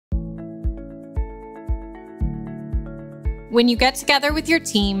When you get together with your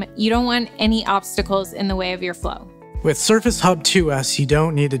team, you don't want any obstacles in the way of your flow. With Surface Hub 2S, you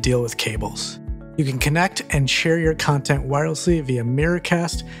don't need to deal with cables. You can connect and share your content wirelessly via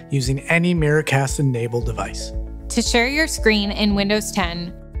Miracast using any Miracast-enabled device. To share your screen in Windows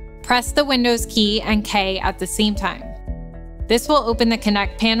 10, press the Windows key and K at the same time. This will open the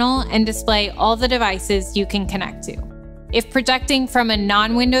Connect panel and display all the devices you can connect to. If projecting from a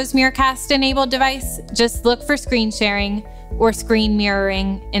non-Windows Miracast-enabled device, just look for screen sharing or screen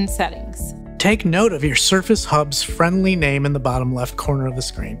mirroring in Settings. Take note of your Surface Hub's friendly name in the bottom left corner of the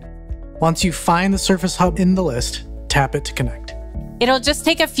screen. Once you find the Surface Hub in the list, tap it to connect. It'll just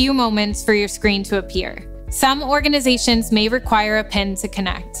take a few moments for your screen to appear. Some organizations may require a PIN to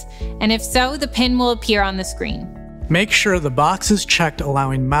connect, and if so, the PIN will appear on the screen. Make sure the box is checked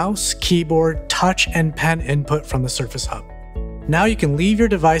allowing mouse, keyboard, touch, and pen input from the Surface Hub. Now you can leave your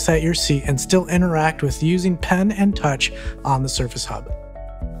device at your seat and still interact with using pen and touch on the Surface Hub.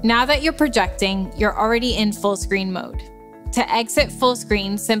 Now that you're projecting, you're already in full screen mode. To exit full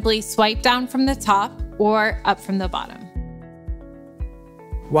screen, simply swipe down from the top or up from the bottom.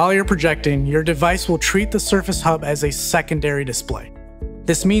 While you're projecting, your device will treat the Surface Hub as a secondary display.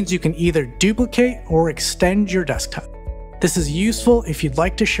 This means you can either duplicate or extend your desktop. This is useful if you'd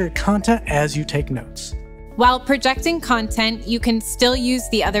like to share content as you take notes. While projecting content, you can still use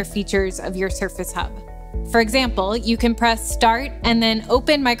the other features of your Surface Hub. For example, you can press Start and then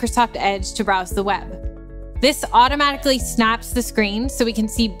open Microsoft Edge to browse the web. This automatically snaps the screen so we can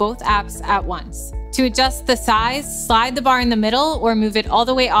see both apps at once. To adjust the size, slide the bar in the middle or move it all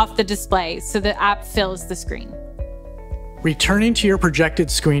the way off the display so the app fills the screen. Returning to your projected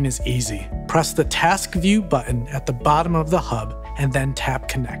screen is easy. Press the Task View button at the bottom of the hub and then tap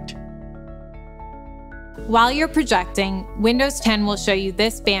Connect. While you're projecting, Windows 10 will show you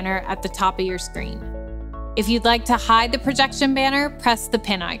this banner at the top of your screen. If you'd like to hide the projection banner, press the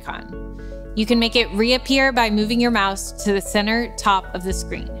pin icon. You can make it reappear by moving your mouse to the center top of the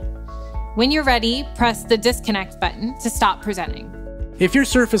screen. When you're ready, press the disconnect button to stop presenting. If your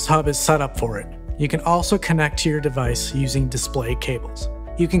Surface Hub is set up for it, you can also connect to your device using display cables.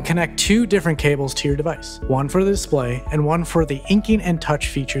 You can connect 2 different cables to your device, one for the display and one for the inking and touch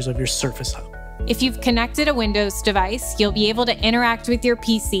features of your Surface Hub. If you've connected a Windows device, you'll be able to interact with your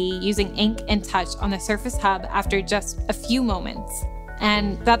PC using ink and touch on the Surface Hub after just a few moments.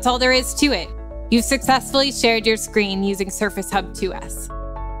 And that's all there is to it. You've successfully shared your screen using Surface Hub 2S.